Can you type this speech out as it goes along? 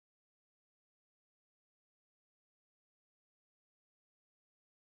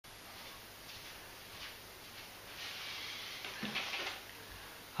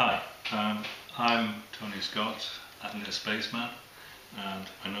I'm Tony Scott, Atlas Spaceman, and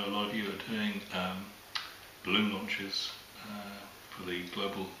I know a lot of you are doing balloon launches for the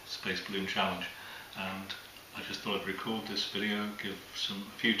Global Space Balloon Challenge, and I just thought I'd record this video, give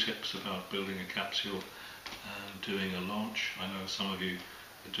a few tips about building a capsule and doing a launch. I know some of you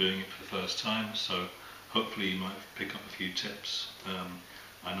are doing it for the first time, so hopefully you might pick up a few tips.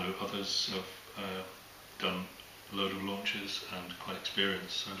 I know others have done a load of launches and quite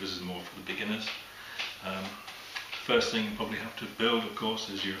experienced, so this is more for the beginners. First thing you probably have to build, of course,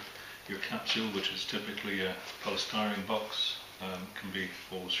 is your capsule, which is typically a polystyrene box. Can be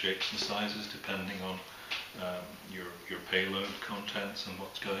all shapes and sizes depending on your payload contents and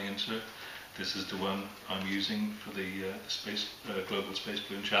what's going into it. This is the one I'm using for the Global Space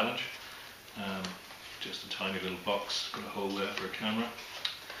Balloon Challenge. Just a tiny little box, got a hole there for a camera.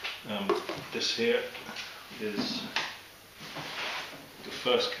 This here is the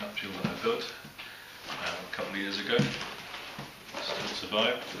first capsule that I built a couple of years ago. Still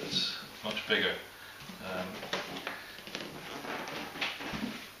survived, but it's much bigger.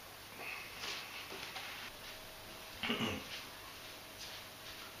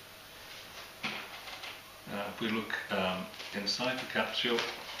 If we look inside the capsule,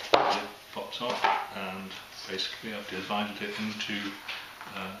 it pops off, and basically I've divided it into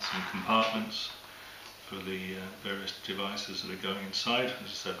some compartments for the various devices that are going inside. As I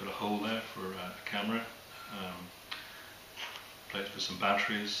said, I've got a hole there for a camera, place for some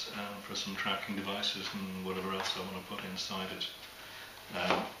batteries, and for some tracking devices and whatever else I want to put inside it.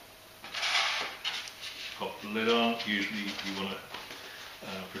 Pop the lid on. Usually you want to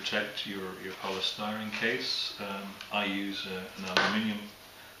protect your polystyrene case. I use an aluminium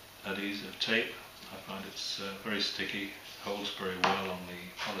adhesive tape. I find it's very sticky, holds very well on the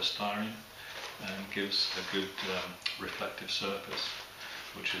polystyrene, and gives a good reflective surface,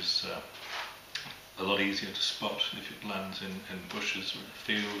 which is a lot easier to spot if it lands in bushes or in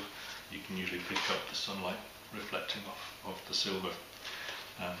a field. You can usually pick up the sunlight reflecting off the silver,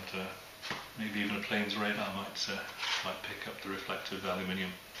 and maybe even a plane's radar might pick up the reflective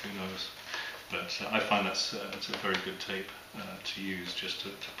aluminium, who knows. But I find it's a very good tape to use just to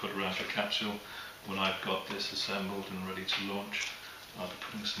put around your capsule. When I've got this assembled and ready to launch, I'll be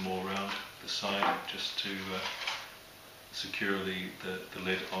putting some more around the side just to secure the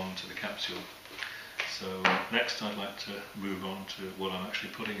lid onto the capsule. So next I'd like to move on to what I'm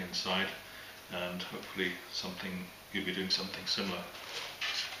actually putting inside, and hopefully you'll be doing something similar.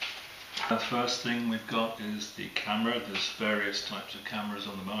 The first thing we've got is the camera. There's various types of cameras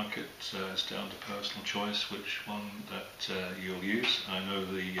on the market. It's down to personal choice which one that you'll use. I know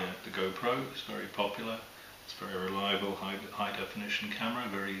the GoPro is very popular. It's a very reliable, high definition camera,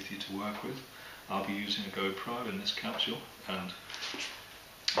 very easy to work with. I'll be using a GoPro in this capsule, and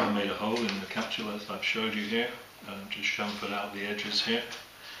I made a hole in the capsule as I've showed you here, and just chamfered out the edges here,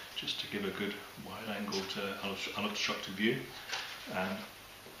 just to give a good wide-angled, unobstructed view. And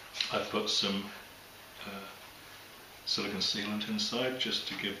I've put some silicone sealant inside just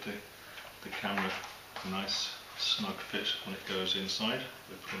to give the camera a nice snug fit when it goes inside.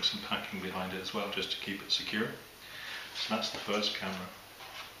 We're putting some packing behind it as well just to keep it secure. So that's the first camera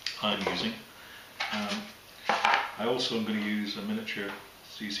I'm using. I also am going to use a miniature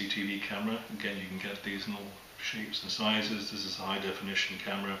CCTV camera. Again, you can get these in all shapes and sizes. This is a high definition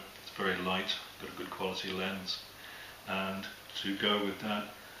camera. It's very light, got a good quality lens. And to go with that,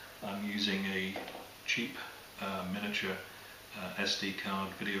 I'm using a cheap miniature SD card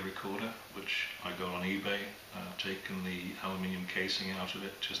video recorder, which I got on eBay. I've taken the aluminium casing out of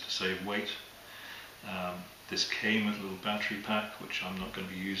it just to save weight. This came with a little battery pack, which I'm not going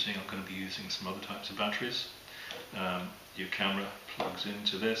to be using. I'm going to be using some other types of batteries. Your camera plugs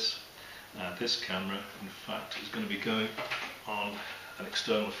into this. This camera, in fact, is going to be going on an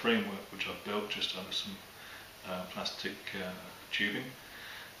external framework which I've built just under some plastic tubing.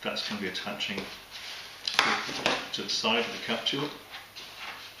 That's going to be attaching to the side of the capsule,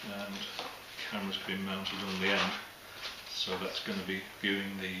 and the camera's been mounted on the end, so that's going to be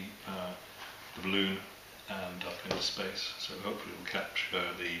viewing the balloon and up into space. So hopefully it will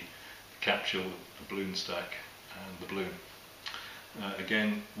capture the capsule, the balloon stack, and the balloon.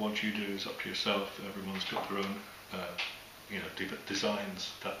 Again, what you do is up to yourself. Everyone's got their own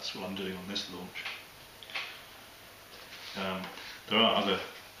designs. That's what I'm doing on this launch. There are other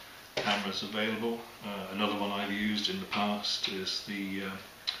cameras available. Another one I've used in the past is the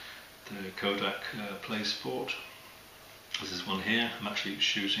Kodak Play Sport. This is one here. I'm actually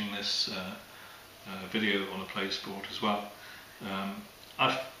shooting this video on a Play Sport as well.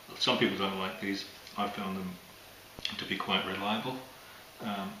 Some people don't like these. I found them to be quite reliable.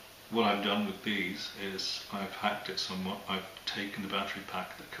 what I've done with these is I've hacked it somewhat. I've taken the battery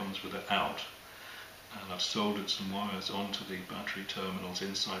pack that comes with it out, and I've soldered some wires onto the battery terminals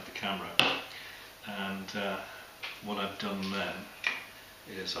inside the camera. And what I've done then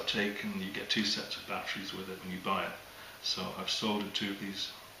is I've taken, you get 2 sets of batteries with it when you buy it. So I've soldered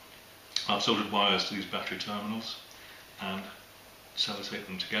I've soldered wires to these battery terminals and sellotape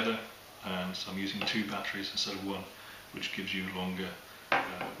them together, and so I'm using 2 batteries instead of 1, which gives you longer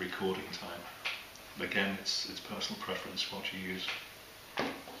recording time. But again, it's personal preference what you use.